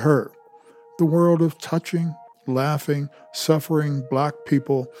nurtured her, the world of touching, laughing, suffering Black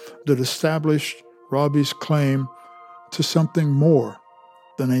people that established Robbie's claim to something more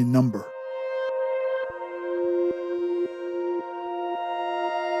than a number.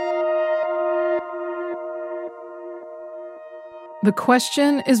 The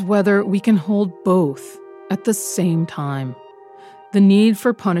question is whether we can hold both at the same time. The need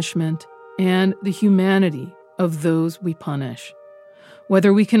for punishment and the humanity of those we punish.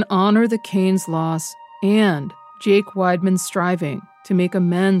 Whether we can honor the Kane's loss and Jake Wideman's striving to make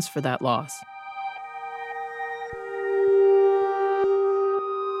amends for that loss.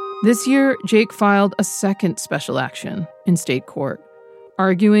 This year, Jake filed a second special action in state court,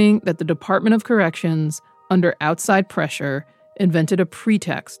 arguing that the Department of Corrections, under outside pressure, invented a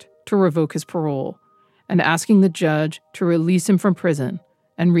pretext to revoke his parole and asking the judge to release him from prison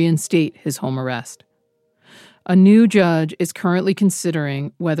and reinstate his home arrest. A new judge is currently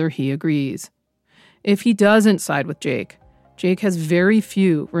considering whether he agrees. If he doesn't side with Jake, Jake has very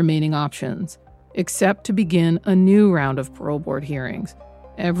few remaining options, except to begin a new round of parole board hearings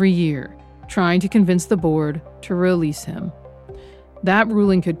every year, trying to convince the board to release him. That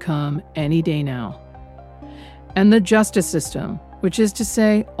ruling could come any day now. And the justice system, which is to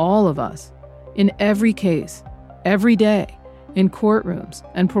say all of us, in every case, every day, in courtrooms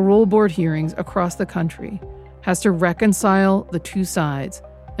and parole board hearings across the country, has to reconcile the two sides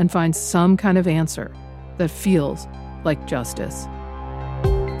and find some kind of answer that feels like justice.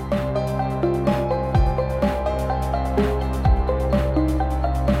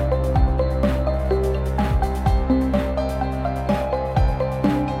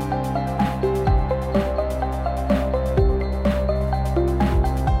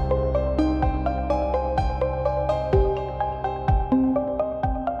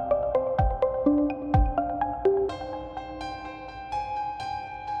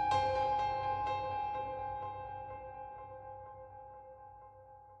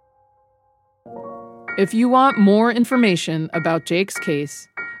 If you want more information about Jake's case,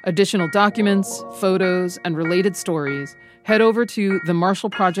 additional documents, photos, and related stories, head over to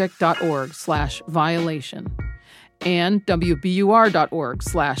themarshallproject.org/violation and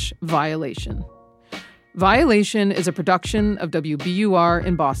wbur.org/violation. Violation is a production of WBUR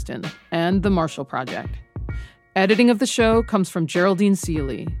in Boston and The Marshall Project. Editing of the show comes from Geraldine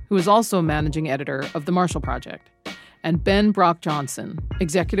Seeley, who is also managing editor of The Marshall Project, and Ben Brock Johnson,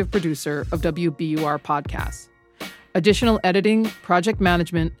 executive producer of WBUR Podcasts. Additional editing, project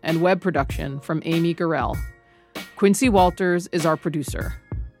management, and web production from Amy Gurrell. Quincy Walters is our producer.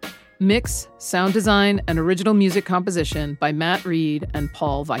 Mix, sound design, and original music composition by Matt Reed and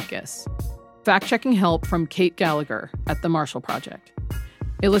Paul Vikis. Fact-checking help from Kate Gallagher at The Marshall Project.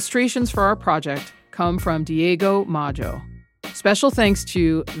 Illustrations for our project come from Diego Maggio. Special thanks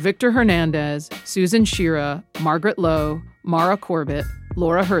to Victor Hernandez, Susan Shira, Margaret Lowe, Mara Corbett,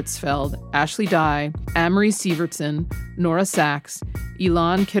 Laura Hertzfeld, Ashley Dye, Amory Sievertson, Nora Sachs,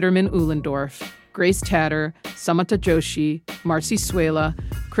 Ilan Kitterman-Uhlendorf, Grace Tatter, Samantha Joshi, Marcy Suela,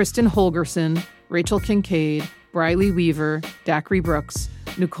 Kristen Holgerson, Rachel Kincaid, Briley Weaver, Dacry Brooks,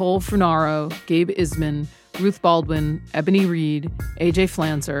 Nicole Funaro, Gabe Isman, Ruth Baldwin, Ebony Reed, AJ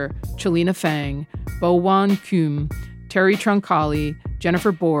Flanzer, Chelina Fang, Bowan Kuhm, Terry Troncali,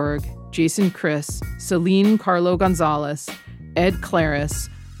 Jennifer Borg, Jason Chris, Celine Carlo Gonzalez, Ed Claris,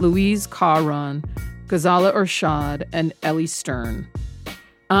 Louise Caron, Ghazala Urshad, and Ellie Stern.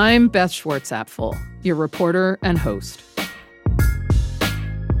 I'm Beth Schwartzapfel, your reporter and host.